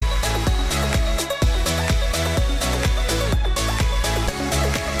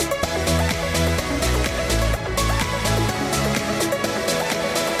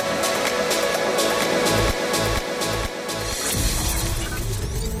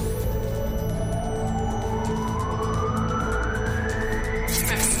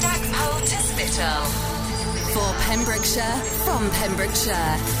capital. For Pembrokeshire, from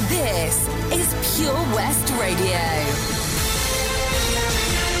Pembrokeshire, this is Pure West Radio.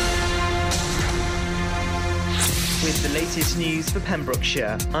 With the latest news for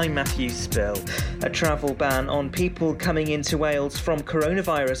Pembrokeshire, I'm Matthew Spill. A travel ban on people coming into Wales from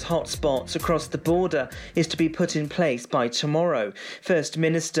coronavirus hotspots across the border is to be put in place by tomorrow. First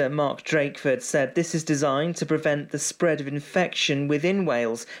Minister Mark Drakeford said this is designed to prevent the spread of infection within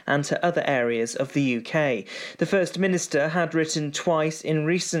Wales and to other areas of the UK. The First Minister had written twice in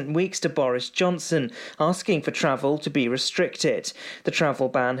recent weeks to Boris Johnson, asking for travel to be restricted. The travel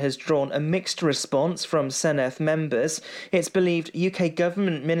ban has drawn a mixed response from Senedd members. It's believed UK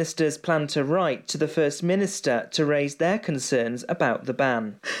government ministers plan to write to the First Minister to raise their concerns about the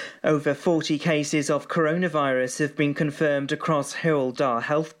ban. Over 40 cases of coronavirus have been confirmed across Hywel Dda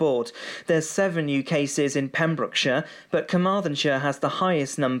Health Board. There's 7 new cases in Pembrokeshire, but Carmarthenshire has the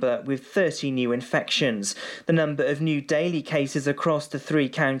highest number with 30 new infections. The number of new daily cases across the 3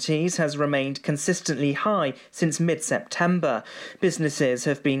 counties has remained consistently high since mid-September. Businesses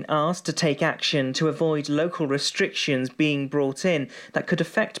have been asked to take action to avoid local restrictions being brought in that could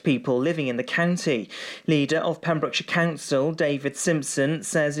affect people living in the county. Leader of Pembrokeshire Council, David Simpson,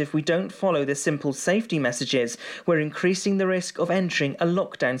 says if we don't follow the simple safety messages, we're increasing the risk of entering a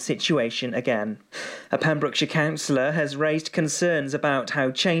lockdown situation again. A Pembrokeshire councillor has raised concerns about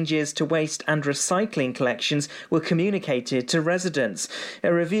how changes to waste and recycling collections were communicated to residents.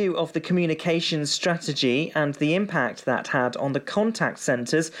 A review of the communications strategy and the impact that had on the contact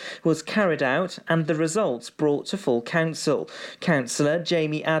centres was carried out, and the results brought to full council. Councillor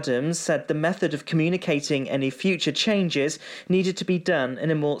Jamie Adams said the method of communicating any future changes needed to be done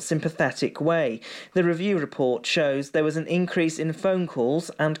in a more sympathetic way. The review report shows there was an increase in phone calls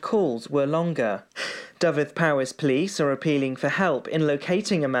and calls were longer. Dyfed-Powys Police are appealing for help in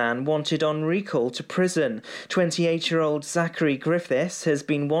locating a man wanted on recall to prison. 28-year-old Zachary Griffiths has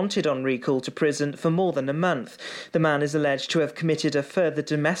been wanted on recall to prison for more than a month. The man is alleged to have committed a further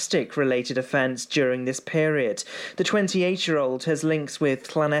domestic-related offence during this period. The 28-year-old has links with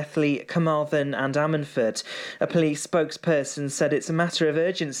Llanelli, Carmarthen and Ammanford. A police spokesperson said it's a matter of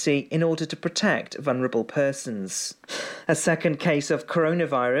urgency in order to protect vulnerable persons. A second case of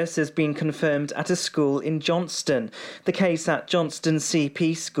coronavirus has been confirmed at a school in Johnston. The case at Johnston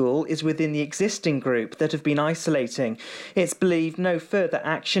CP School is within the existing group that have been isolating. It's believed no further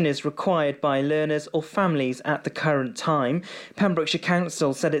action is required by learners or families at the current time. Pembrokeshire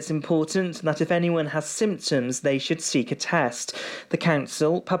Council said it's important that if anyone has symptoms, they should seek a test. The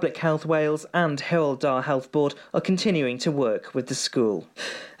Council, Public Health Wales and Hywel Dda Health Board are continuing to work with the school.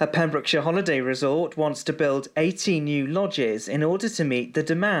 A Pembrokeshire holiday resort wants to build 80 new lodges in order to meet the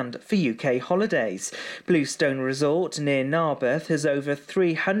demand for UK holidays. Bluestone Resort near Narberth has over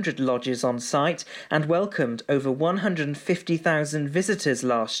 300 lodges on site and welcomed over 150,000 visitors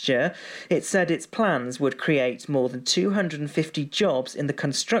last year. It said its plans would create more than 250 jobs in the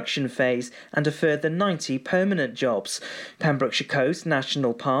construction phase and a further 90 permanent jobs. Pembrokeshire Coast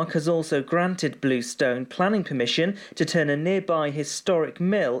National Park has also granted Bluestone planning permission to turn a nearby historic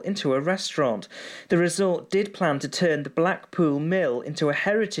mill into a restaurant. The resort did plan to turn the Blackpool Mill into a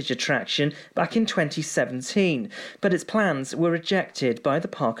heritage attraction back in 2017, but its plans were rejected by the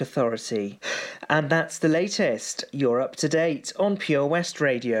Park Authority. And that's the latest. You're up to date on Pure West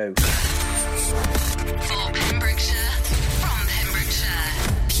Radio. For Pembrokeshire, from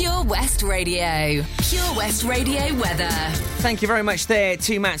Pembrokeshire, Pure West Radio. Pure West Radio weather. Thank you very much there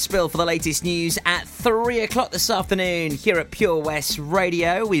to Matt Spill for the latest news at 3 o'clock this afternoon here at Pure West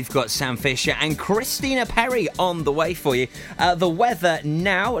Radio. We've got Sam Fisher and Christina Perry on the way for you. The weather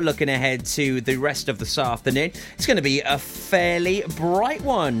now, looking ahead to the rest of this afternoon, it's going to be a fairly bright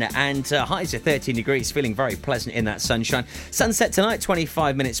one, and highs of 13 degrees, feeling very pleasant in that sunshine. Sunset tonight,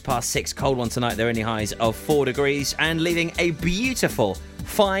 25 minutes past 6. Cold one tonight, there are only highs of 4 degrees, and leaving a beautiful,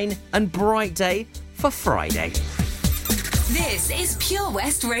 fine and bright day for Friday. This is Pure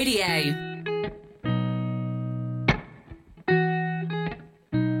West Radio.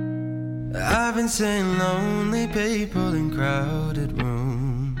 I've been seeing lonely people in crowded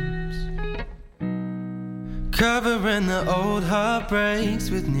rooms, covering the old heartbreaks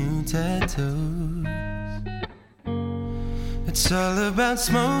with new tattoos. It's all about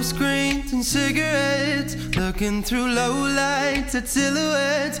smoke screens and cigarettes, looking through low lights at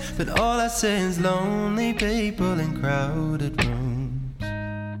silhouettes, but all I see is lonely people in crowded rooms.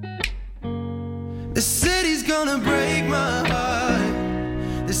 The city's gonna break my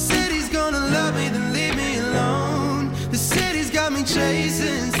heart. The city's gonna love me, then leave me alone. The city's got me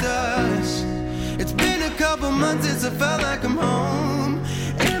chasing stars. It's been a couple months since I felt like I'm home.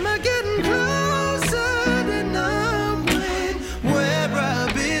 Am I getting close?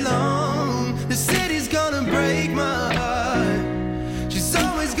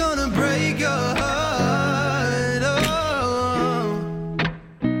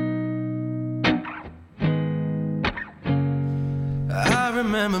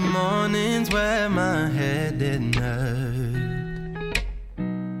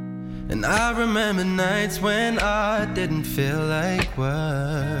 And I remember nights when I didn't feel like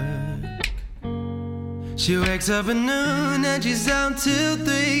work. She wakes up at noon and she's out till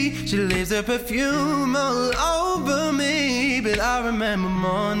 3. She leaves her perfume all over me. But I remember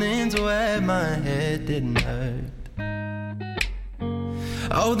mornings where my head didn't hurt.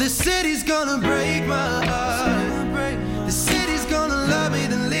 Oh, the city's gonna break my heart. The city's gonna love me,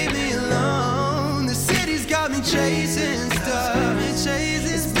 then leave me alone. The city's got me chasing stuff.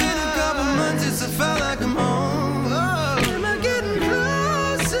 It's been a couple months since I felt like I'm home. Oh, am I getting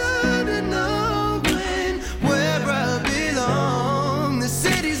closer to knowing where I belong? The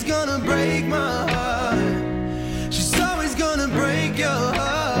city's gonna break my heart. She's always gonna break your heart.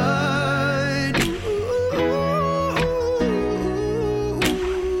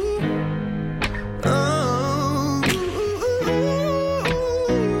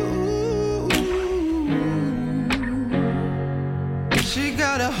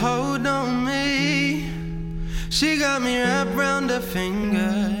 Hold on me. She got me wrapped round her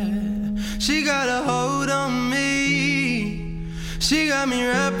finger. She got a hold on me. She got me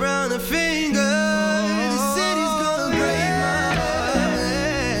wrapped round her finger. The city's gonna break my heart.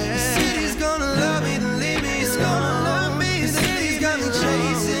 The city's gonna love me, then leave me alone. The city's got me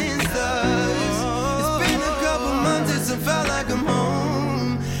chasing stars. It's been a couple months since I felt like I'm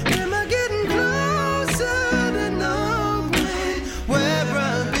home. Am I getting closer to knowing where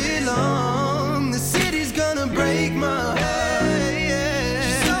I belong? The city's gonna break my heart.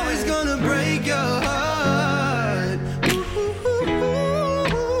 She's always gonna break your heart.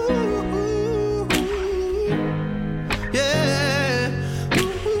 Yeah.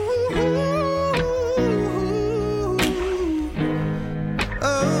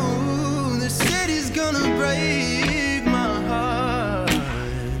 Oh, the city's gonna break my heart.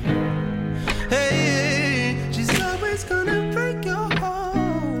 Hey, she's always gonna break your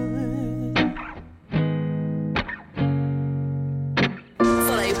heart.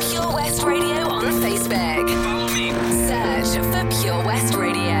 Follow Pure West Radio on Facebook. Follow me. Search for Pure West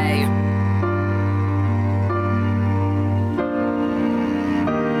Radio.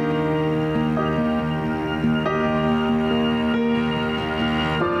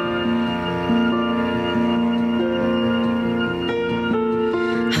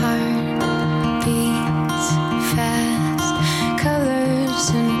 Heartbeats fast, colors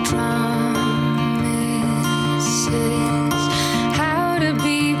and promises. How to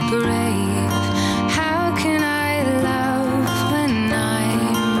be brave? How can I love when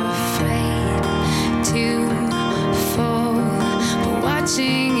I'm afraid to fall? But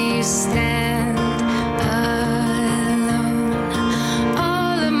watching you stand alone,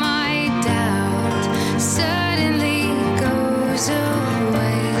 all of my doubt suddenly goes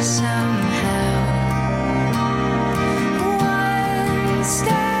away somehow. One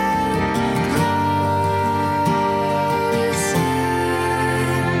step closer.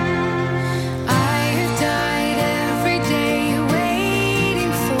 I have died every day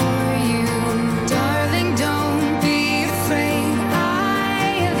waiting for you. Darling, don't be afraid. I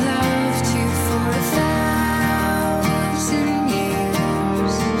have loved you for 1,000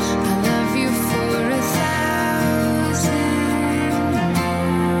 years. I love you for 1,000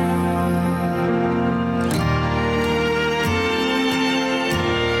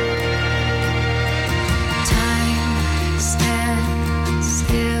 Time stands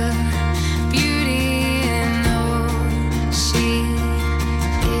still, beauty in all she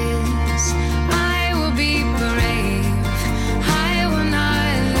is. I will be brave. I will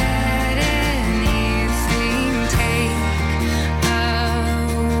not let anything take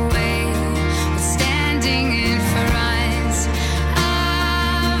away what's standing in front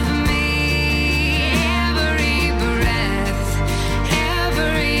of me. Every breath,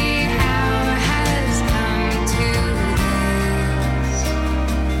 every hour has come to this.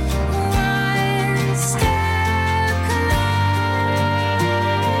 One step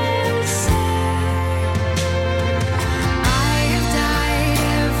closer. I have died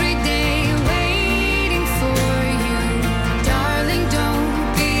every day waiting for you. Darling, don't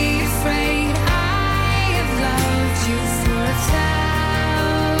be afraid. I have loved you for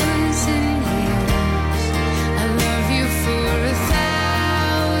 1,000 years. I love you for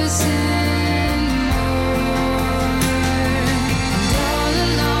 1,000 more. And all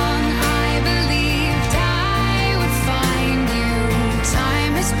along I believed I would find you.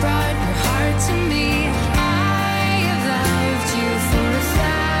 Time has brought your heart to me. I have loved you for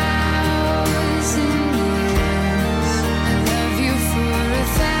 1,000 years. I love you for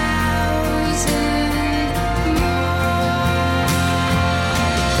 1,000 more.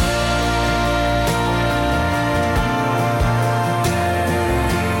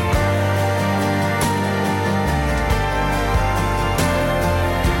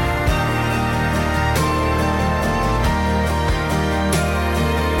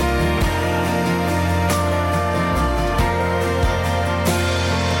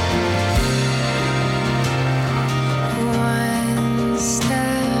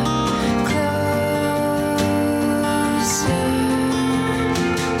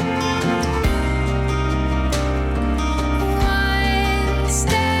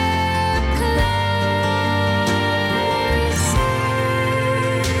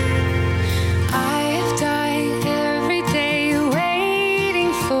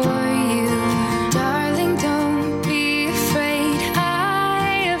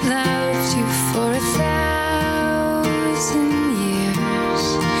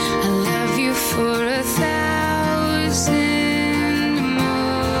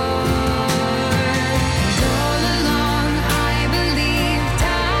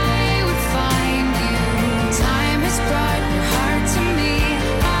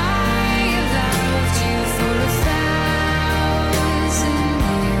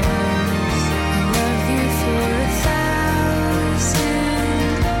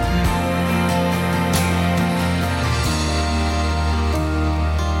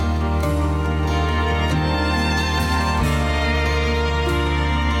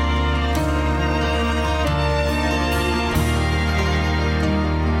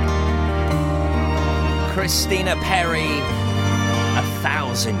 Christina Perri,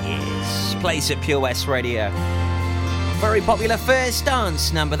 1,000 Years. Plays at Pure West Radio. Very popular first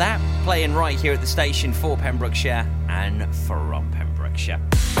dance number that. Playing right here at the station for Pembrokeshire and from Pembrokeshire.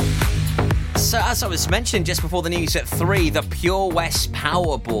 So as I was mentioning just before the news at 3, the Pure West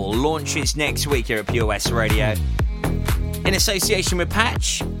Powerball launches next week here at Pure West Radio in association with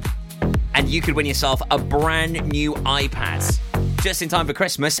Patch, and you could win yourself a brand new iPad just in time for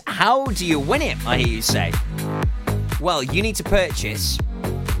Christmas. How do you win it, I hear you say? Well, you need to purchase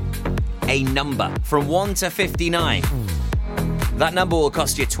a number from 1 to 59. That number will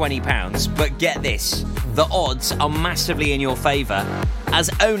cost you £20, but get this, the odds are massively in your favour, as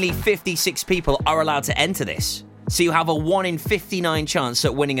only 56 people are allowed to enter this. So you have a 1 in 59 chance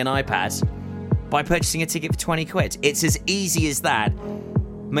at winning an iPad by purchasing a ticket for 20 quid. It's as easy as that.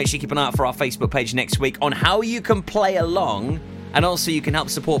 Make sure you keep an eye out for our Facebook page next week on how you can play along, and also you can help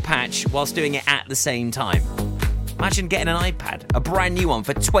support Patch whilst doing it at the same time. Imagine getting an iPad, a brand new one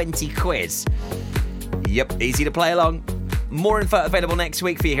for 20 quid. Yep, easy to play along. More info available next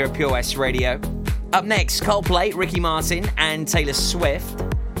week for you here at Pure West Radio. Up next, Coldplay, Ricky Martin and Taylor Swift.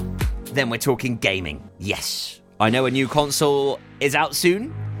 Then we're talking gaming. Yes, I know a new console is out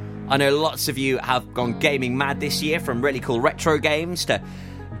soon. I know lots of you have gone gaming mad this year, from really cool retro games to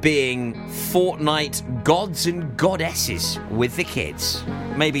being Fortnite gods and goddesses with the kids.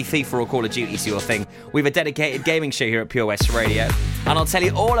 Maybe FIFA or Call of Duty is your thing. We have a dedicated gaming show here at Pure West Radio, and I'll tell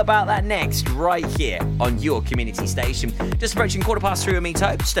you all about that next, right here on your community station. Just approaching 3:15 with me,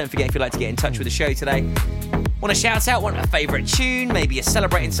 Tobes. Don't forget, if you'd like to get in touch with the show today, want to shout out, want a favourite tune, maybe you're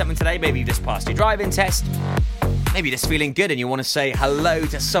celebrating something today, maybe you just passed your driving test, maybe you're just feeling good and you want to say hello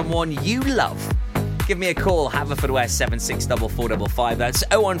to someone you love, give me a call, Haverfordwest 764455. That's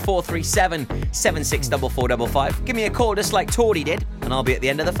 01437 764455. Give me a call just like Tordy did, and I'll be at the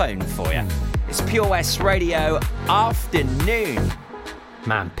end of the phone for you. It's Pure West Radio Afternoon.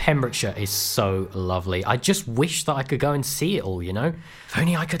 Man, Pembrokeshire is so lovely. I just wish that I could go and see it all, you know? If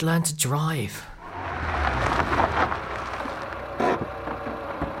only I could learn to drive.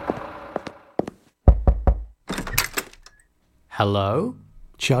 Hello?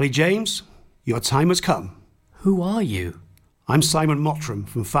 Charlie James, your time has come. Who are you? I'm Simon Mottram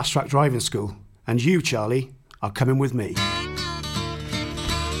from Fast Track Driving School, and you, Charlie, are coming with me.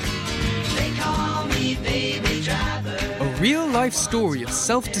 A real-life story of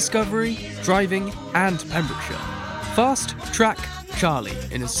self-discovery, driving and Pembrokeshire. Fast Track Charlie,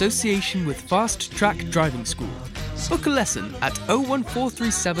 in association with Fast Track Driving School. Book a lesson at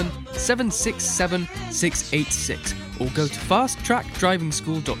 01437 767 686 or go to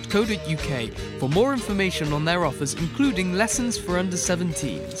fasttrackdrivingschool.co.uk for more information on their offers, including lessons for under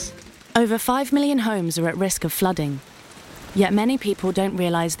 17s. Over 5 million homes are at risk of flooding, yet many people don't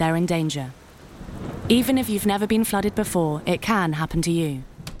realise they're in danger. Even if you've never been flooded before, it can happen to you.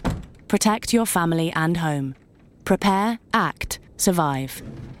 Protect your family and home. Prepare, act, survive.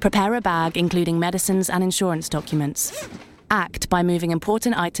 Prepare a bag including medicines and insurance documents. Act by moving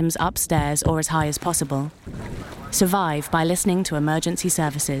important items upstairs or as high as possible. Survive by listening to emergency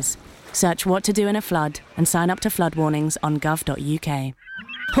services. Search what to do in a flood and sign up to flood warnings on gov.uk.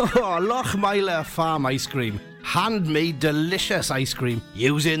 Oh, Lochmeyler Farm Ice Cream. Handmade delicious ice cream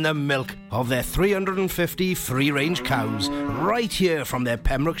using the milk of their 350 free-range cows right here from their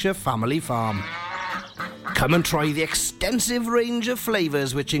Pembrokeshire family farm. Come and try the extensive range of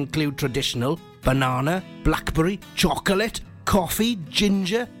flavours which include traditional, banana, blackberry, chocolate, coffee,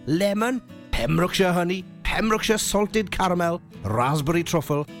 ginger, lemon, Pembrokeshire honey, Pembrokeshire salted caramel, raspberry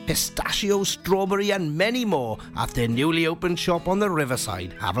truffle, pistachio, strawberry and many more at their newly opened shop on the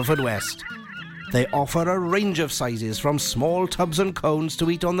Riverside, Haverfordwest. They offer a range of sizes from small tubs and cones to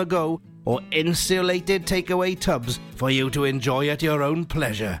eat on the go or insulated takeaway tubs for you to enjoy at your own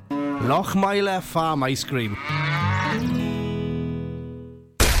pleasure. Lochmeyler Farm Ice Cream.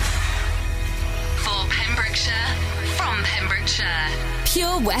 For Pembrokeshire, from Pembrokeshire,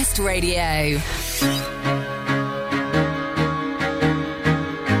 Pure West Radio.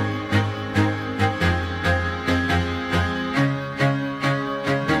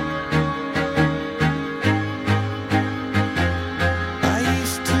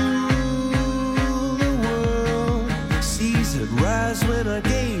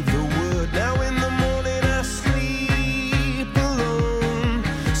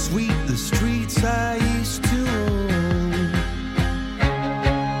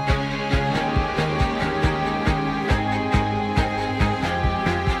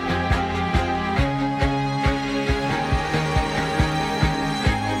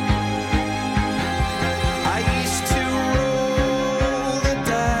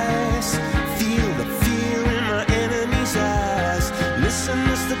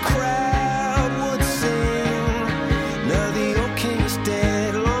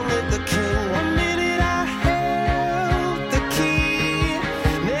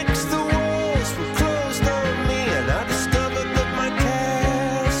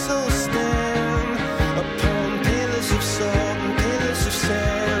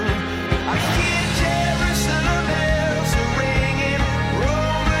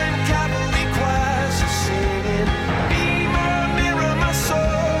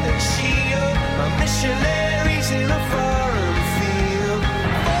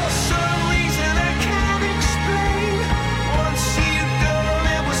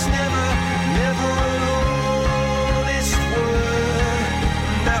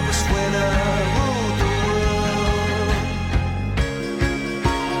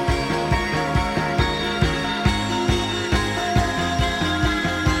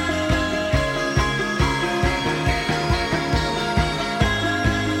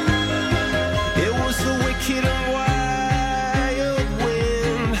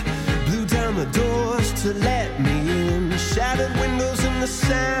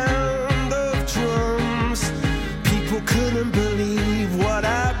 sound of drums. People couldn't believe what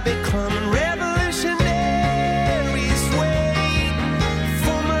I'd become. Revolutionaries wait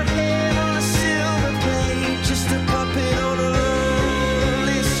for my head on a silver plate, just a puppet on a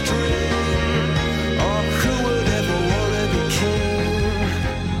lonely string. Oh, who would ever wanna be king?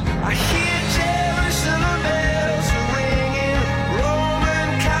 I hear Jerusalem bells are ringing, Roman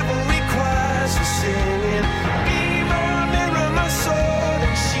cavalry choirs are singing. Be my mirror, my sword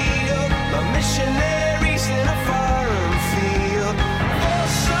and shield, my missionaries in a foreign field. For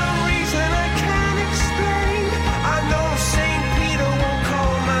some reason I can't explain, I know St. Peter won't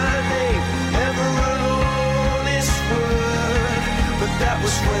call my name ever alone this word, but that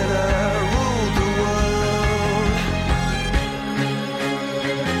was when I ruled the world.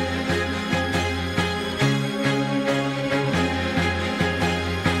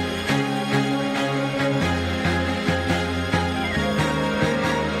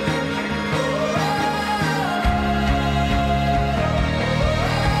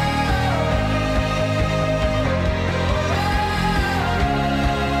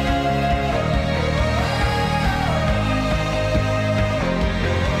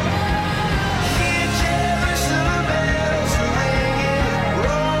 Hear Jerusalem bells are ringing,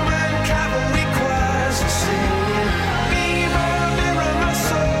 Roman cavalry choirs are singing. Be my mirror, my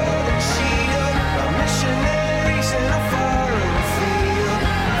sword and shield, my missionaries in a foreign field.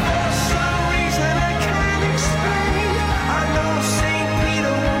 For some reason I can't explain, I know St.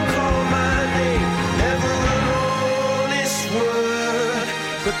 Peter won't call my name ever alone this word,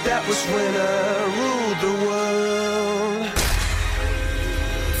 but that was when I ruled the world.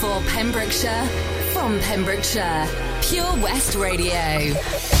 For Pembrokeshire, from Pembrokeshire, Pure West Radio.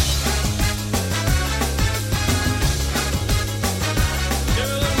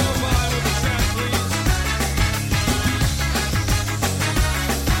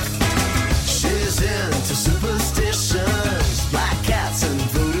 She's into superstitions, black cats and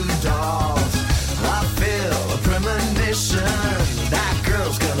voodoo dolls. I feel a premonition, that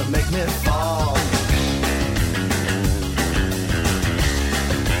girl's gonna make me fall.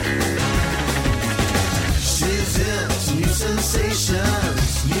 She's into new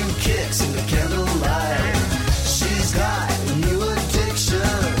sensations, new kicks in the candlelight. She's got new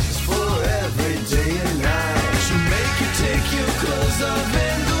addictions for every day and night. She'll make you take your clothes off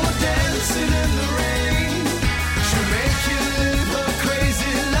and go dancing in the rain. She'll make you live a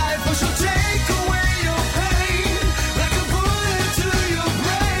crazy life, or she'll take away your pain like a bullet to your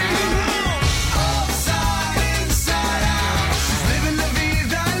brain. Upside, inside out, she's living la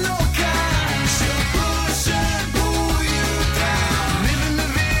vida loca. She'll push and pull you down, living la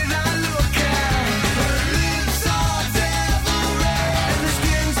vida loca. Her lips are devil red and her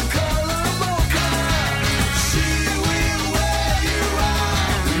skin's the color mocha. She will wear you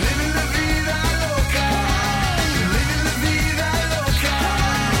out, living la vida loca, living la vida loca.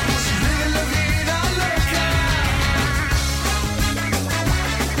 She's living la vida loca.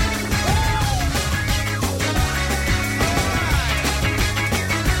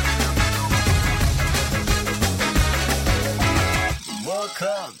 Woke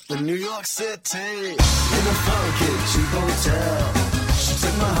up in New York City in a funky cheap hotel. She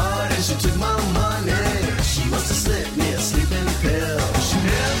took my heart and she took my money. She must have slipped me a sleeping pill. She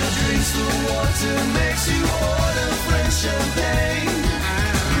never drinks the water, makes you order French champagne.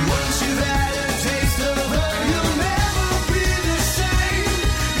 Once you've had a taste of her, you'll never be the same.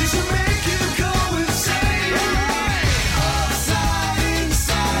 You should make you go insane. Upside,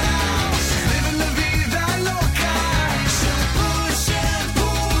 inside out, she's living la vida loca. She'll push and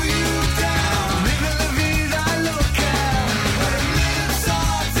pull you down, living la vida loca. Her lips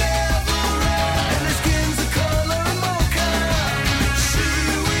are devil red and her skin's the color mocha. She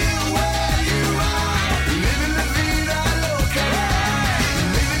will wear you out, living la vida loca,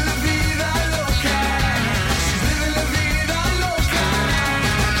 living la vida loca. She's living la vida loca.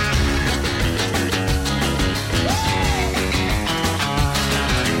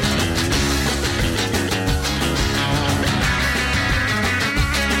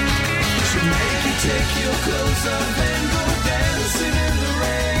 She'll make you take your clothes off and go dancing in the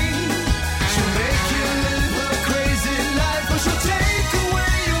rain. She'll make you live a crazy life, or she'll take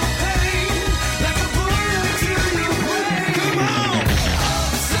away your pain like a bullet to your brain. Come on!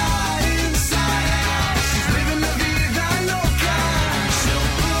 Upside, inside out, she's living la vida loca. She'll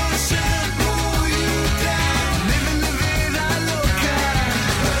push and pull you down, living la vida loca.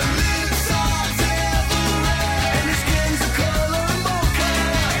 Her lips are devil red and her skin's the color mocha.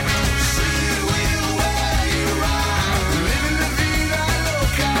 She will wear you out,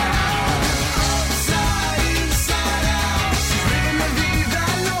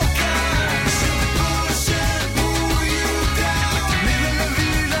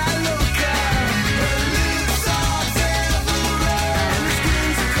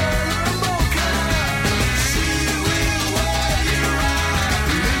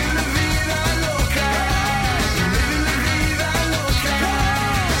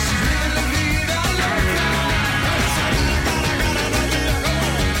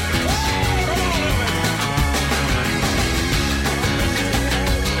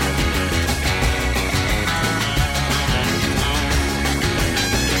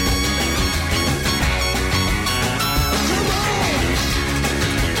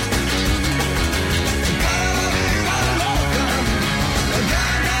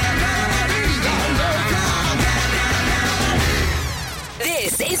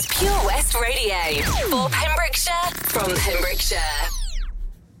 For Pembrokeshire, from Pembrokeshire.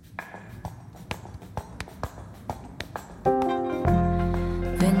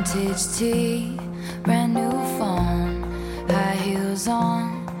 Vintage tea, brand new phone, high heels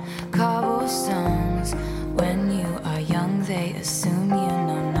on, cobblestones. When you are young, they assume you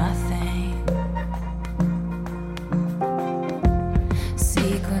know nothing.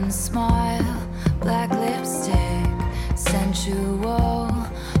 Sequin smile, black lipstick, sensual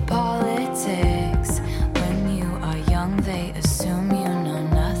politics. When you are young, they assume you know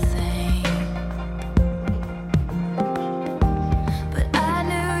nothing. But I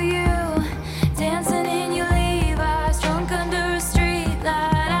knew you, dancing in your Levi's, drunk under a street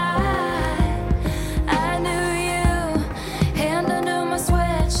light. I knew you, hand under my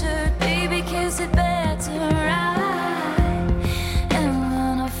sweatshirt, baby, kiss it better. And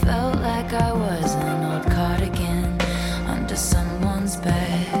when I felt like I was an old cardigan under someone's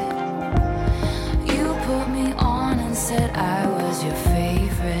bed, you put me on and said I was your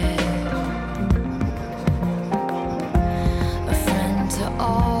favorite. A friend to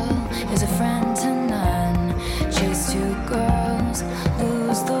all is a friend to none. Chase two girls,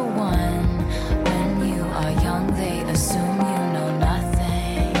 lose the one. When you are young, they assume you know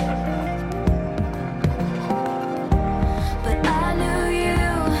nothing. But I knew you,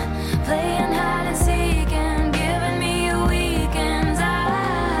 playing hide and seek and giving me your weekends. I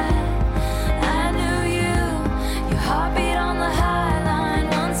knew you, your heartbeat on the high line,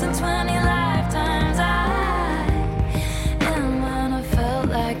 once in 20 lifetimes. And when I felt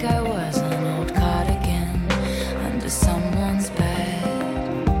like I was an old cardigan under someone's bed,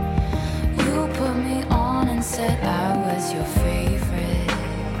 you put me on and said I was your favorite.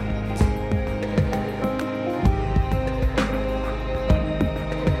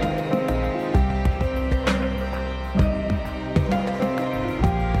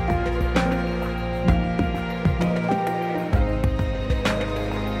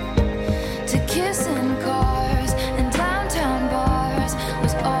 To kiss in cars and downtown bars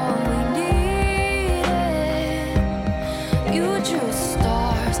was all we needed. You drew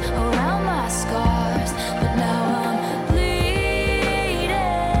stars around my scars, but now I'm bleeding.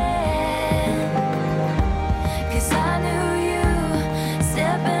 'Cause I knew you,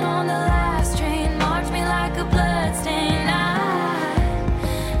 stepping on the last train, marked me like a bloodstain.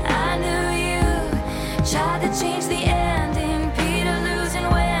 I knew you, tried to change the ending, Peter losing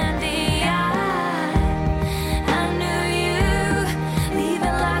Wendy. I knew you,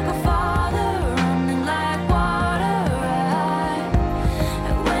 leaving like a father, running like water.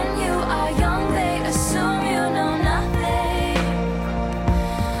 And when you are young, they assume you know nothing.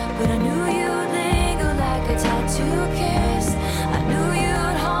 But I knew you'd linger like a tattoo kiss. I knew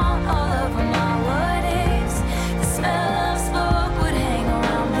you'd haunt all over my what ifs. The smell of smoke would hang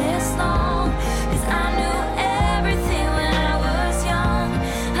around this long. 'Cause I knew everything when I was young.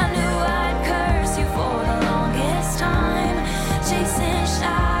 I knew I'd curse you for the longest time, chasing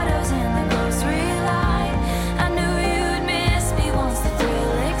shadows in the grocery line. I knew you'd miss me once the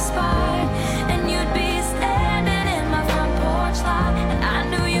thrill expired, and you'd be standing in my front porch light. And I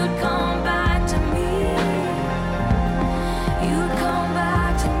knew you'd come back to me. You'd come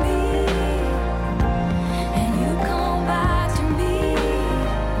back to me. And you'd come back to me.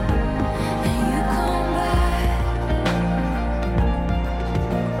 And you'd come back.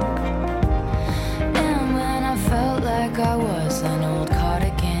 And when I felt like I was an old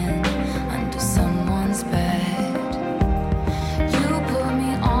cardigan under someone's bed, you put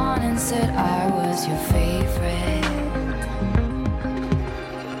me on and said I was your favorite.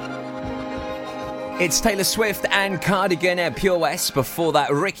 It's Taylor Swift and Cardigan at Pure West. Before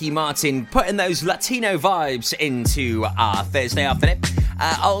that, Ricky Martin putting those Latino vibes into our Thursday afternoon.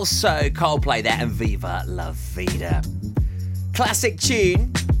 Also, Coldplay there and Viva La Vida. Classic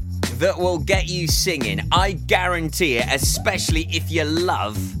tune that will get you singing. I guarantee it, especially if you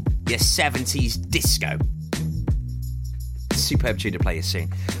love your 70s disco. Superb tune to play you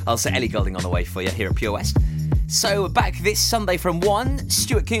soon. Also, Ellie Goulding on the way for you here at Pure West. So, back this Sunday from 1,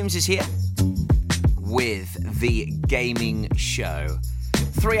 Stuart Coombs is here with the gaming show.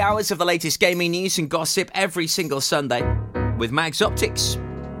 3 hours of the latest gaming news and gossip every single Sunday with Mags Optics.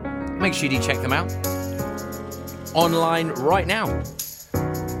 Make sure you do check them out online right now.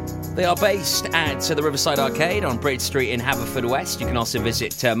 They are based at the Riverside Arcade on Bridge Street in Haverfordwest. You can also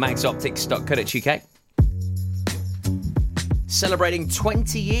visit magsoptics.co.uk. Celebrating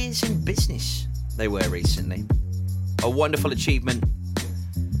 20 years in business, they were recently. A wonderful achievement.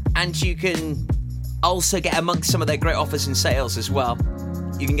 And you can also get amongst some of their great offers and sales as well.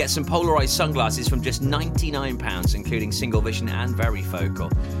 You can get some polarised sunglasses from just £99, including single vision and varifocal.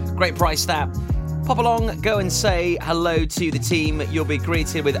 Great price that. Pop along, go and say hello to the team. You'll be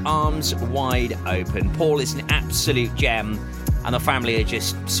greeted with arms wide open. Paul is an absolute gem, and the family are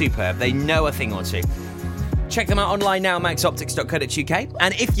just superb. They know a thing or two. Check them out online now, maxoptics.co.uk.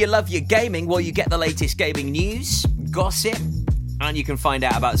 And if you love your gaming, well, you get the latest gaming news, gossip, and you can find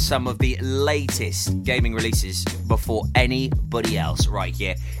out about some of the latest gaming releases before anybody else right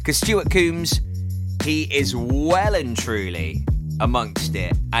here. Because Stuart Coombs, he is well and truly amongst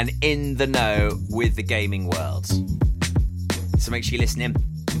it and in the know with the gaming world. So make sure you listen in.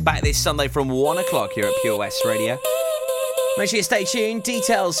 Back this Sunday from 1 o'clock here at Pure West Radio. Make sure you stay tuned.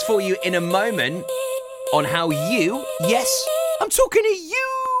 Details for you in a moment on how you, yes, I'm talking to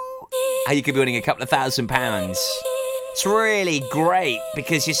you, how you could be winning a couple of £1,000. It's really great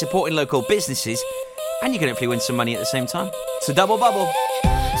because you're supporting local businesses and you can hopefully win some money at the same time. So double bubble.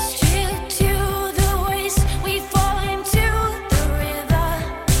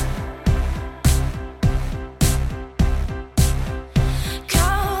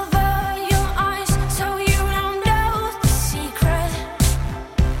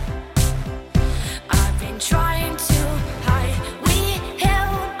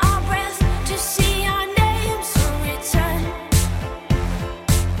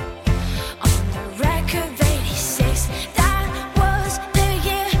 Record 86, that was the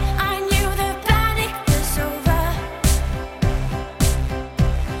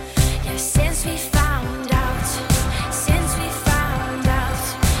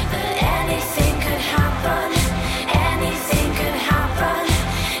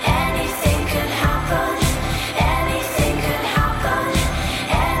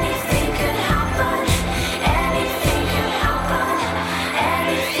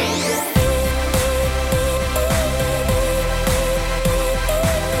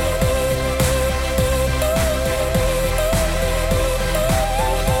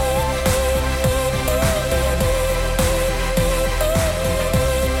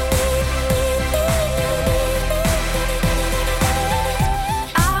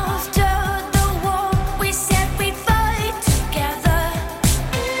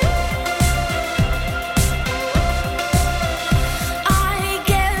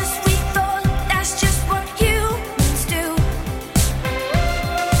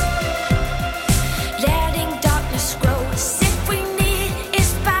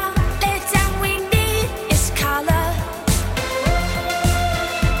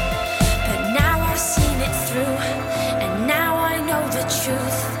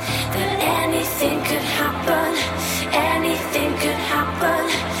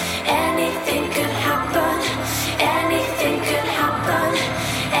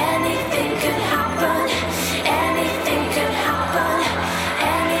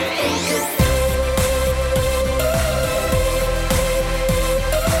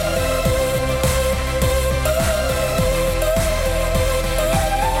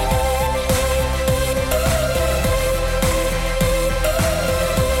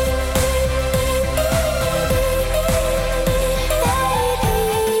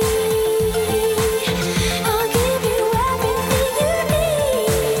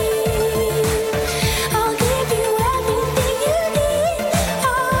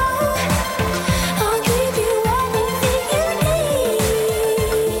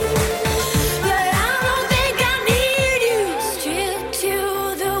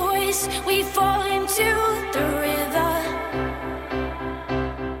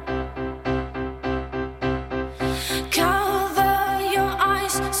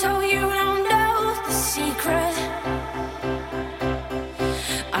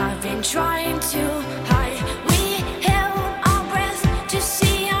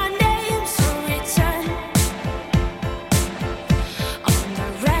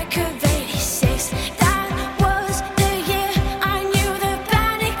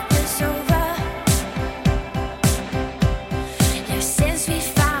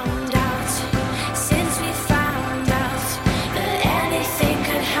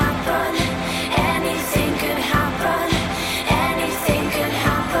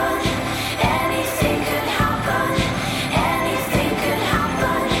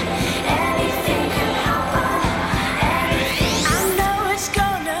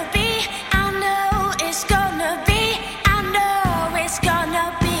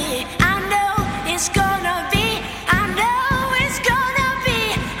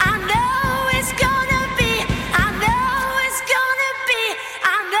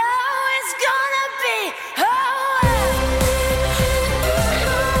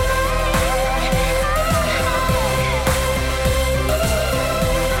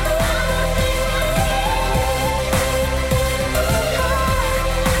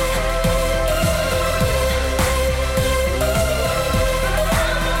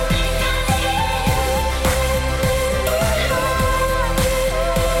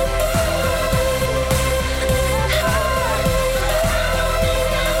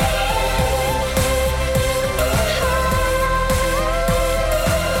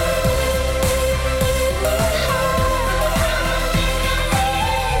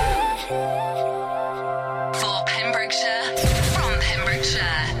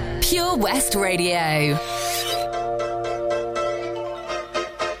West Radio.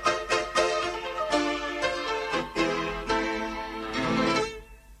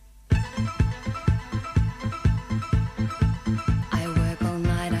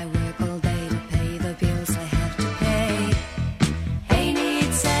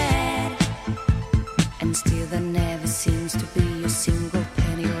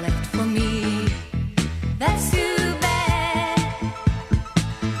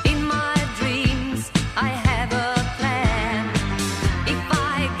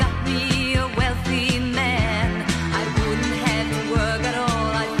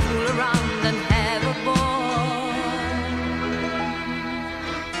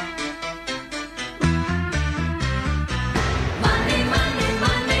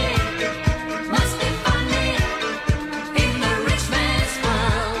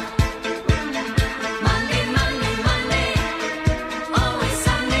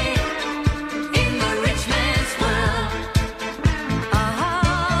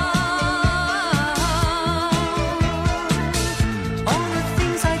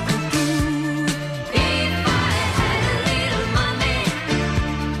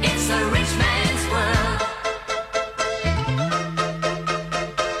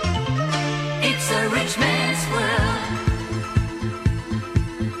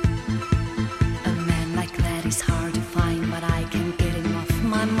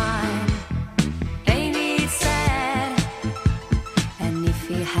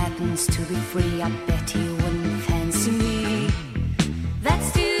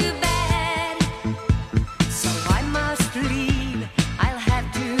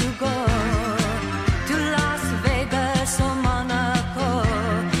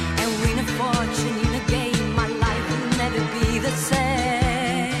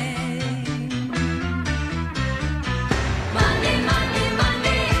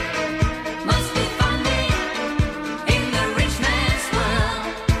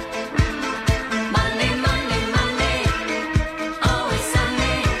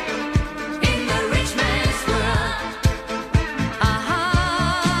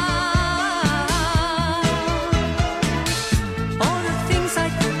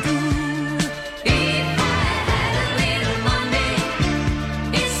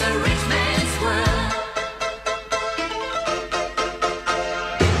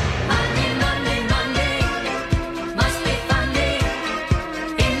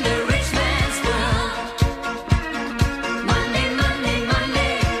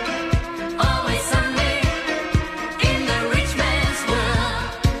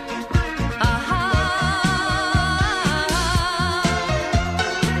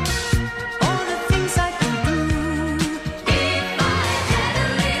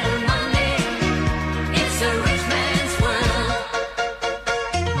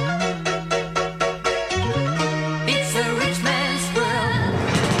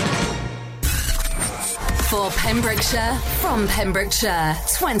 Pembrokeshire, from Pembrokeshire,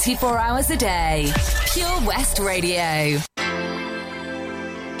 24 hours a day. Pure West Radio.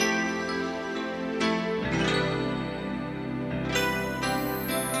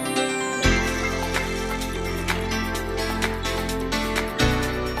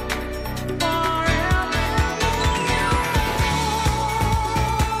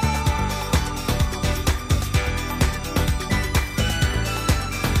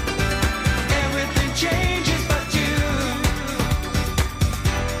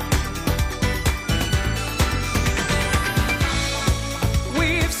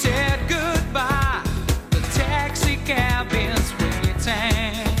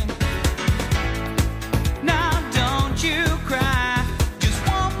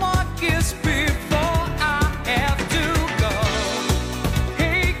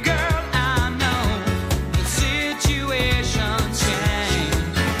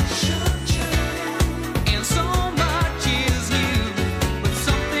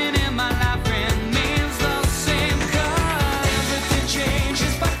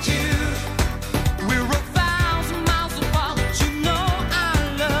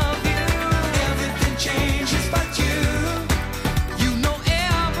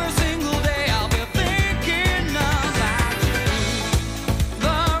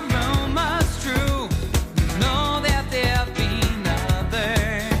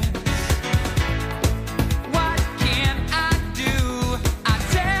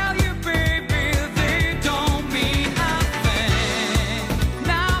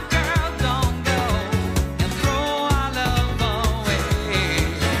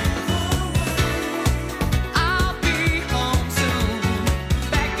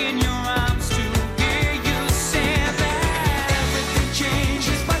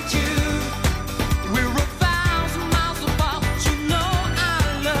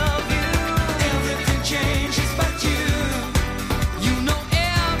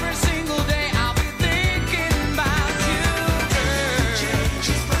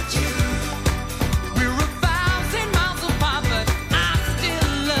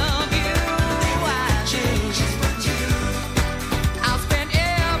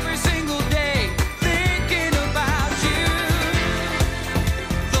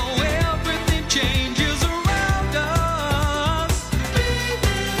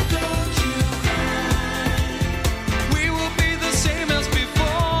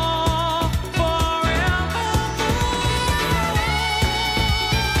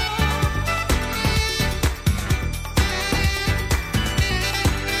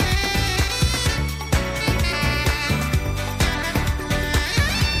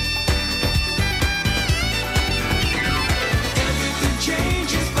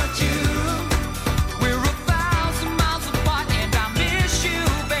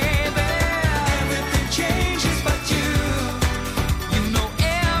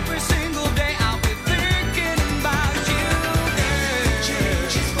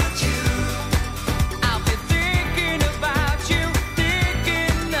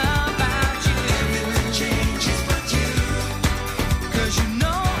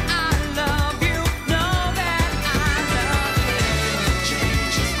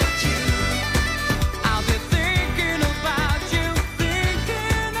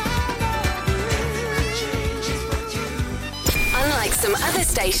 other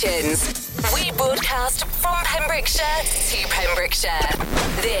stations. We broadcast from Pembrokeshire to Pembrokeshire.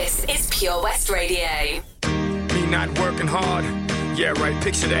 This is Pure West Radio. Me not working hard. Yeah, right,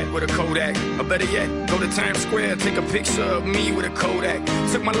 picture that with a Kodak. Or better yet, go to Times Square, take a picture of me with a Kodak.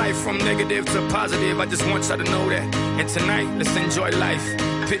 Took my life from negative to positive, I just want y'all to know that. And tonight, let's enjoy life.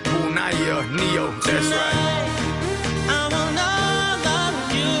 Pitbull, Naya, Neo, that's right. I want all of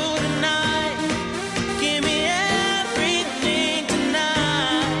you tonight. Give me everything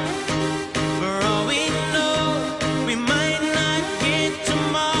tonight. For all we know, we might not get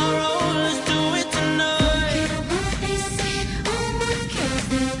tomorrow. Let's do it tonight.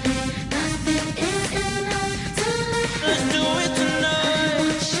 Let's do it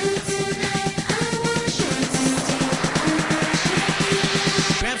tonight.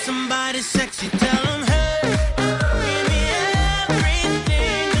 Grab somebody sexy, tell them, hey.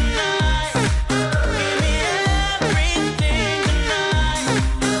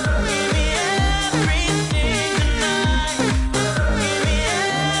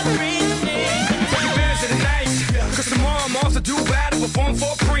 Perform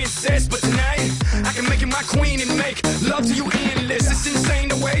for a princess, but tonight I can make you my queen and make love to you endless. It's insane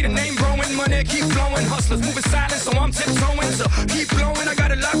the way the name growing, money keep flowing. Hustlers moving silent, so I'm tiptoeing. So keep blowing, I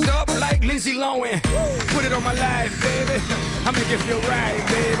got it locked up like Lindsay Lohan. Put it on my life, baby. I make it feel right,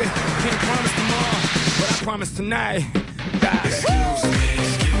 baby. Can't promise tomorrow, but I promise tonight. Excuse me,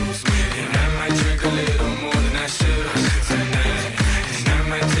 and I might drink a little more than I should tonight. And I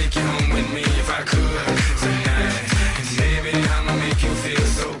might take you home with me if I could tonight. Baby, I'ma make you feel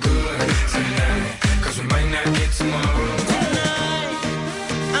so good tonight. Cause we might not get tomorrow. Tonight,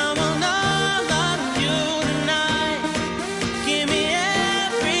 I want all of you tonight. Give me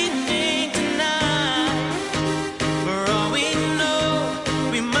everything tonight. For all we know,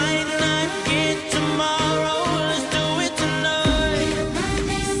 we might not get tomorrow. Let's do it tonight.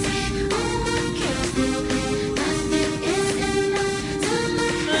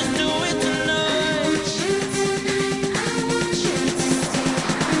 Let's do it tonight.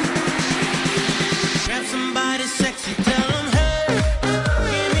 Grab somebody sexy, tell them, hey.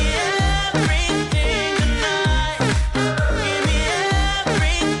 Give me everything tonight. Give me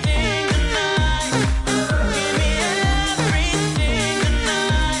everything tonight. Give me everything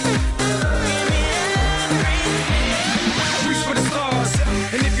tonight. Give me everything. Reach for the stars,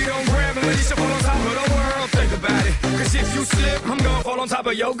 and if you don't grab them, at least you fall on top of the world. Think about it, cause if you slip, I'm gonna fall on top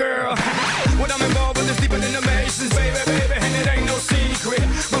of your girl. When I'm involved with this deeper than the Masons, baby, and it ain't no secret.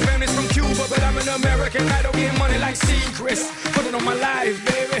 My family's from Cuba, but I'm an American. I don't get money like secrets. Put it on my life,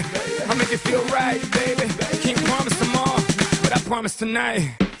 baby. I make it feel right, baby. Can't promise tomorrow, but I promise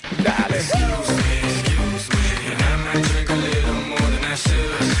tonight, darling. Excuse me, and I might drink a little more than I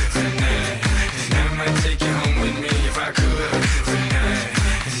should tonight. And I might take you home with me if I could tonight.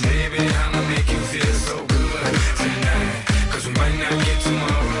 And baby, I'ma make you feel so good tonight. Cause we might not get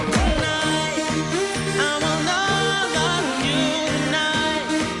tomorrow. I want all of you tonight.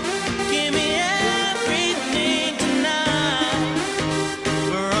 Give me everything tonight.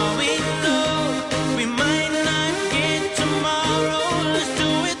 For all we know, we might not get tomorrow. Let's do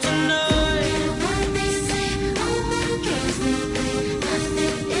it tonight.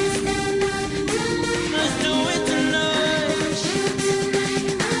 Let's do it tonight.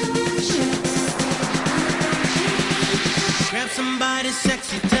 Grab somebody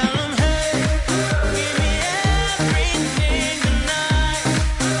sexy, tell them, hey. Give me everything tonight.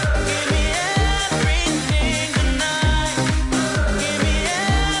 Give me everything tonight. Give me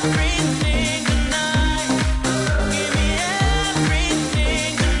everything tonight. Give me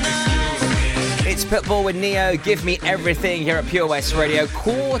everything tonight. It's Pitbull with Neo, Give Me Everything here at Pure West Radio.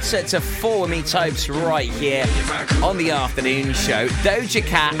 3:45 with me, Topes, right here on the afternoon show. Doja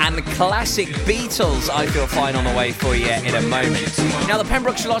Cat and the classic Beatles, I Feel Fine, on the way for you in a moment. Now, the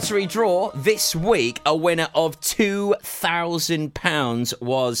Pembrokeshire Lottery draw this week, a winner of £2,000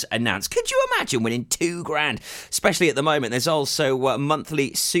 was announced. Could you imagine winning £2,000? Especially at the moment, there's also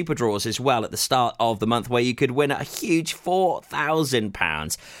monthly super draws as well at the start of the month where you could win a huge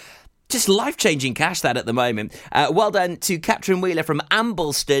 £4,000. Just life-changing cash, that, at the moment. Well done to Catherine Wheeler from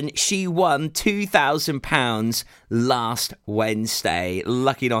Ambleston. She won £2,000 last Wednesday.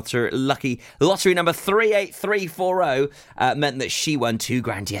 Lucky lottery number 38340 meant that she won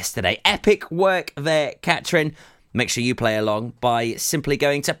 £2,000 yesterday. Epic work there, Catherine. Make sure you play along by simply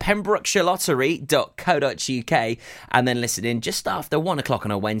going to pembrokeshirelottery.co.uk and then listen in just after 1 o'clock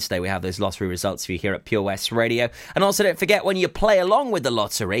on a Wednesday. We have those lottery results for you here at Pure West Radio. And also don't forget, when you play along with the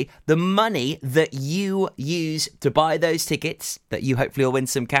lottery, the money that you use to buy those tickets that you hopefully will win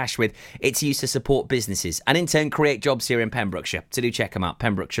some cash with, it's used to support businesses and in turn create jobs here in Pembrokeshire. So do check them out,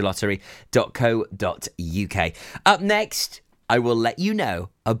 pembrokeshirelottery.co.uk. Up next, I will let you know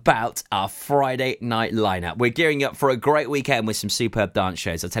about our Friday night lineup. We're gearing up for a great weekend with some superb dance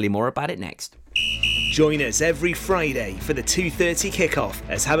shows. I'll tell you more about it next. Join us every Friday for the 2:30 kickoff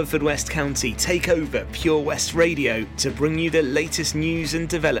as Haverfordwest County take over Pure West Radio to bring you the latest news and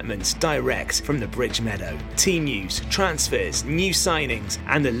developments direct from the Bridge Meadow. Team news, transfers, new signings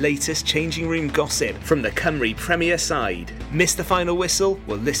and the latest changing room gossip from the Cymru Premier side. Miss the final whistle?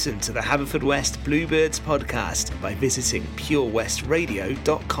 Well, listen to the Haverfordwest Bluebirds podcast by visiting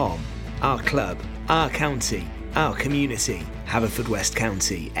purewestradio.com. Our club, our county, our community. Haverfordwest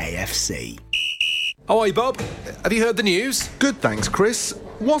County AFC. Oh, hi, Bob. Have you heard the news? Good, thanks, Chris.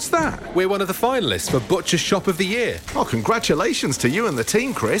 What's that? We're one of the finalists for Butcher's Shop of the Year. Oh, congratulations to you and the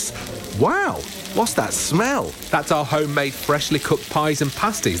team, Chris. Wow, what's that smell? That's our homemade freshly cooked pies and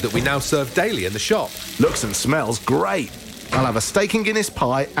pasties that we now serve daily in the shop. Looks and smells great. I'll have a steak and Guinness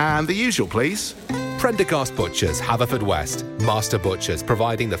pie and the usual, please. Prendergast Butchers, Haverfordwest. Master Butchers,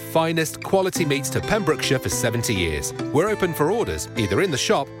 providing the finest quality meats to Pembrokeshire for 70 years. We're open for orders, either in the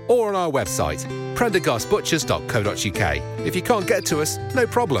shop or on our website, prendergastbutchers.co.uk. If you can't get to us, no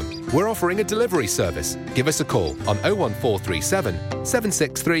problem. We're offering a delivery service. Give us a call on 01437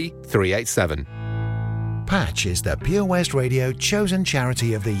 763 387. Patch is the Pure West Radio chosen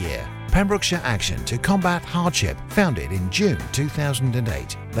charity of the year. Pembrokeshire Action to Combat Hardship, founded in June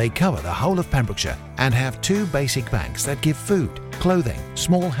 2008. They cover the whole of Pembrokeshire and have 2 basic banks that give food, clothing,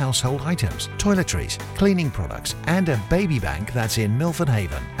 small household items, toiletries, cleaning products, and a baby bank that's in Milford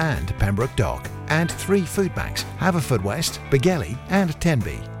Haven and Pembroke Dock, and 3 food banks, Haverfordwest, Begelly and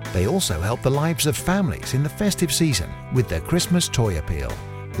Tenby. They also help the lives of families in the festive season with their Christmas toy appeal.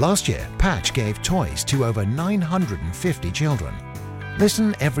 Last year, Patch gave toys to over 950 children.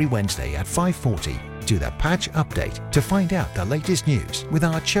 Listen every Wednesday at 5:40 to the Patch Update to find out the latest news with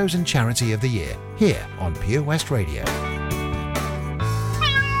our chosen charity of the year here on Pure West Radio.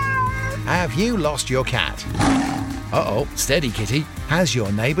 Have you lost your cat? Uh-oh, steady kitty. Has your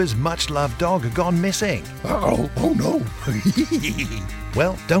neighbour's much-loved dog gone missing? Uh-oh, oh no.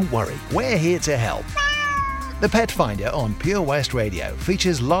 Well, don't worry, we're here to help. The Pet Finder on Pure West Radio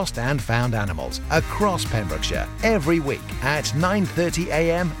features lost and found animals across Pembrokeshire every week at 9:30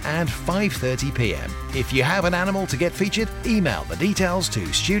 a.m. and 5:30 p.m. If you have an animal to get featured, email the details to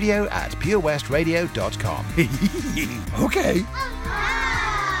studio@purewestradio.com. Okay.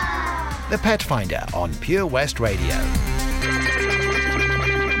 The Pet Finder on Pure West Radio.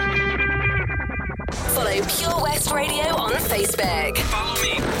 Follow Pure West Radio on Facebook. Follow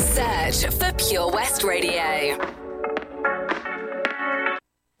me. Search for Pure West Radio.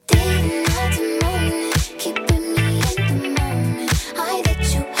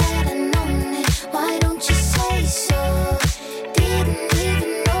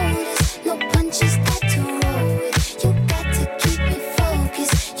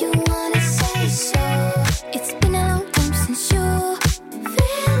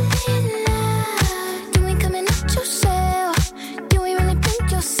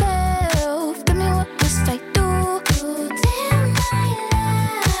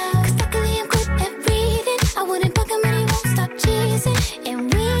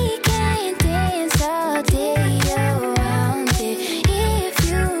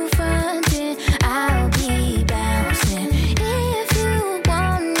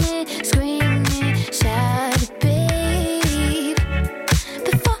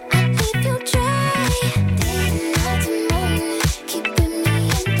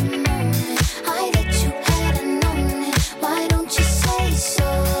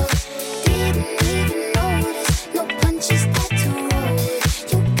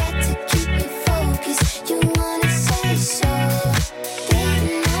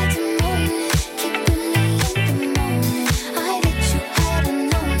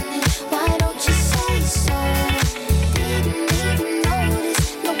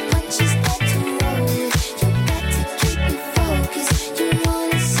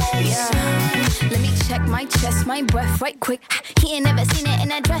 my breath right quick. He ain't never seen it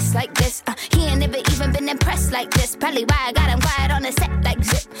in a dress like this. He ain't never even been impressed like this. Probably why I got him quiet on the set like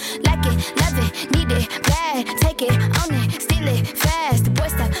zip. Like it, love it, need it, bad. Take it, own it, steal it, fast. The boy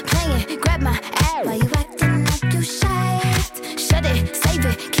stop playing, grab my ass. Why you acting like you shy? Shut it, save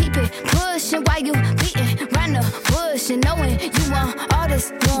it, keep it pushing. Why you beating round the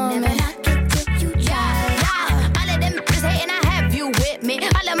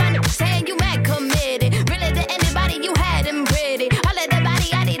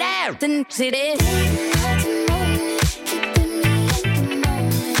See this?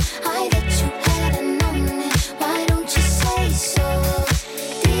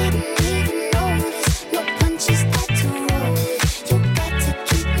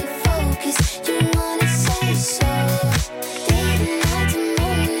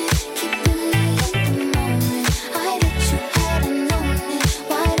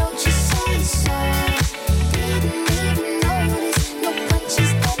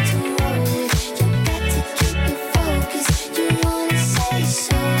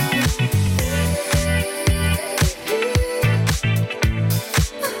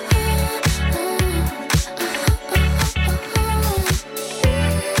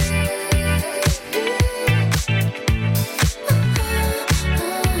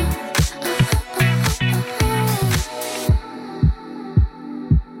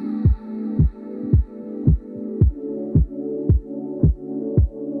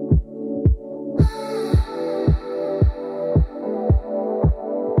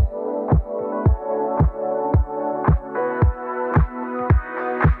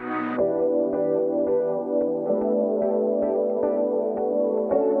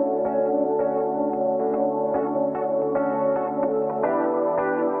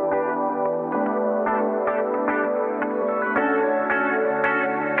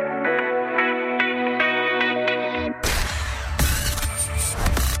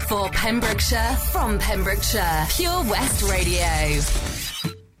 For Pembrokeshire, from Pembrokeshire, Pure West Radio.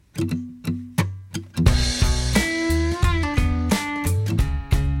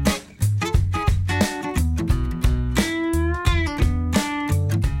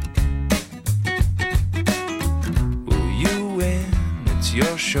 Well, you win, it's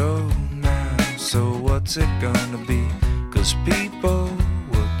your show now, so what's it gonna be? 'Cause people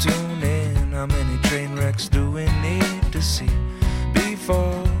will tune in. How many train wrecks do we need to see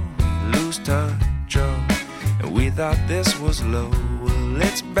before we lose touch? Oh, and we thought this was low. Well,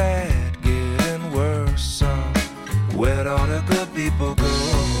 it's bad, getting worse. So where'd all the good people go?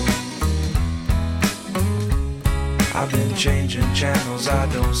 I've been changing channels, I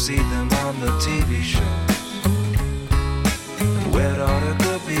don't see them on the TV shows. Where'd all the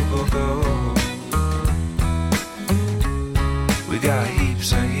good people go? We got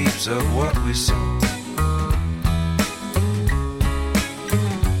heaps and heaps of what we sow.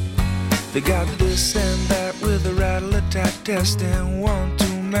 They got this and that with a rattle attack testing 1,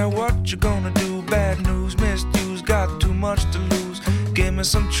 2, man, what you gonna do? Bad news, misuse, got too much to lose. Give me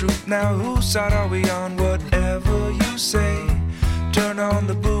some truth now, whose side are we on? Whatever you say, turn on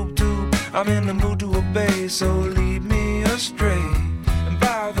the boob tube, I'm in the mood to obey, so lead me astray. And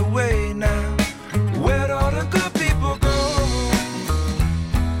by the way now, where'd all the good people go?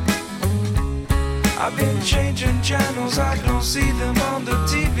 I've been changing channels, I don't see them on the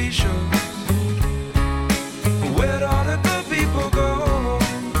TV shows. Where'd all the good people go?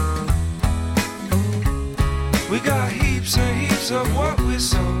 We got heaps and heaps of what we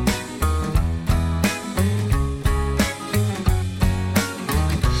sow.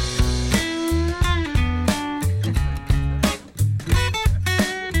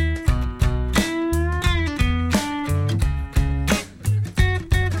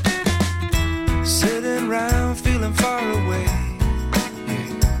 Sitting round feeling far away,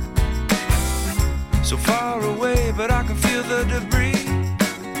 yeah. So far away, but I can feel the debris.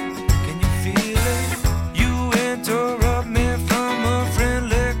 Can you feel it? You interrupt me from a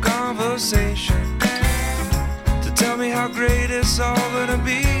friendly conversation to tell me how great it's all gonna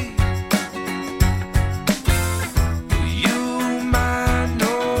be. You might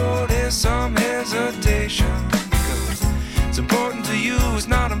notice some hesitation, 'cause it's important to you, it's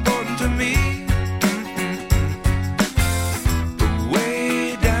not important to me. But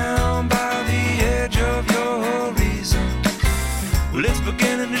way down by the edge of your horizon, well, it's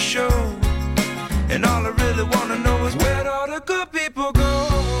beginning to show. And all I really wanna know is where'd all the good people go?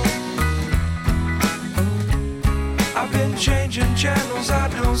 I've been changing channels, I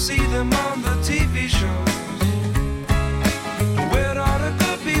don't see them on the TV shows. Where'd all the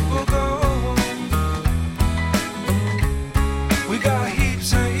good people go? We got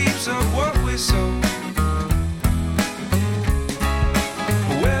heaps and heaps of what we sow.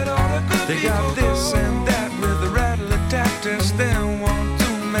 Where'd all the good they people got this go? And that with a rattle attack test. Then 1,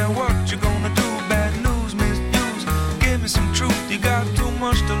 2, man, what you gonna do? Bad news, misuse. Give me some truth, you got too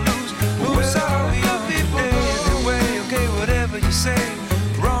much to lose. Who's all the good people go? Anyway, okay, whatever you say.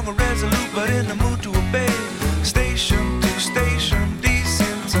 Wrong or resolute, but in the mood to obey. Station to station,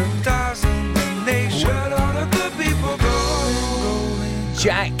 desensitizing the nation. Where'd all the good people go?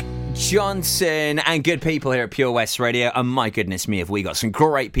 Jack Johnson and good people here at Pure West Radio. And my goodness me, have we got some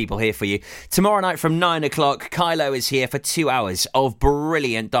great people here for you. Tomorrow night from 9 o'clock, Kylo is here for 2 hours of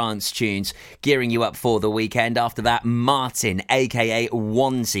brilliant dance tunes, gearing you up for the weekend. After that, Martin, a.k.a.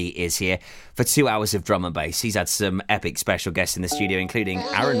 Onesie, is here for 2 hours of drum and bass. He's had some epic special guests in the studio, including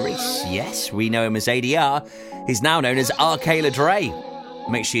Aaron Reese. Yes, we know him as ADR. He's now known as Arcala Dre.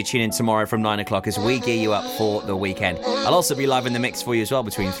 Make sure you tune in tomorrow from 9 o'clock as we gear you up for the weekend. I'll also be live in the mix for you as well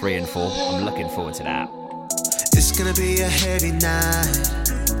between 3 and 4. I'm looking forward to that. It's gonna be a heavy night.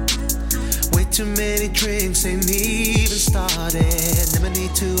 Way too many drinks ain't even started. Never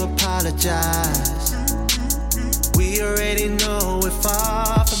need to apologize. We already know we're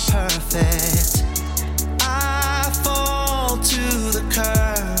far from perfect. I fall to the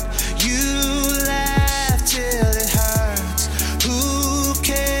curb. You laugh till it hurts. Who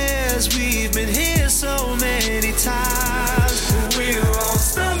cares? We've been here so many times. We're all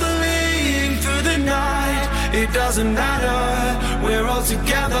stumbling through the night. It doesn't matter. We're all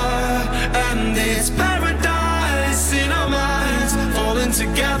together, and it's paradise in our minds. Falling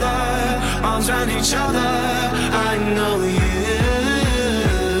together, arms around each other. I know you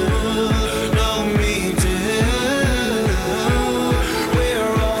know me too.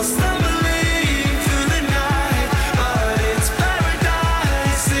 We're all stumbling through the night, but it's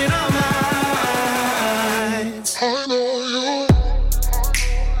paradise in our minds. I know you.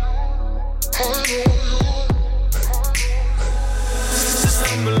 I know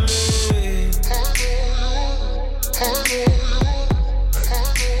you.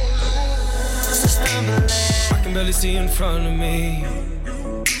 Stumbling. I can barely see in front of me.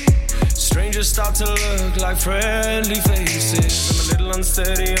 Strangers start to look like friendly faces. I'm a little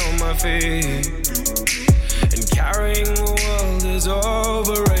unsteady on my feet, and carrying the world is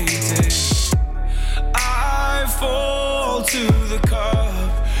overrated. I fall to the cup.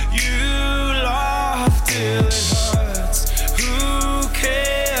 You laugh till it hurts. Who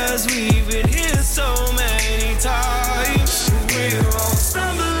cares? We've been here so many times. We're all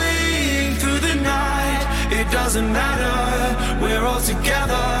stumbling through the night. It doesn't matter. We're all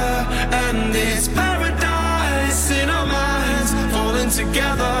together, and it's paradise in our minds. Falling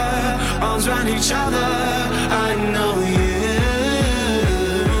together, arms around each other. I know you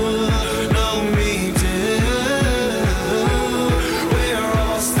know me too. We're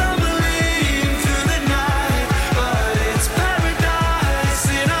all stumbling through the night, but it's paradise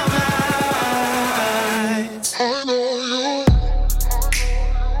in our minds. I know you.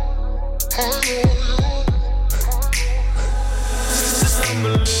 I know you.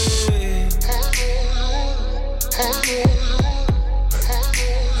 Stumbling. I know you.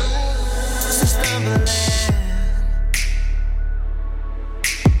 Stumbling.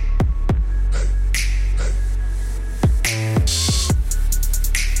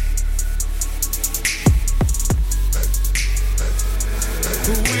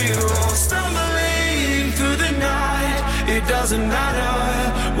 We're all stumbling through the night. It doesn't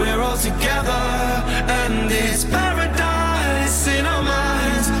matter. We're all together, and it's paradise in our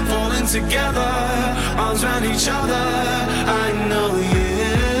minds. Falling together, arms around each other. I know you.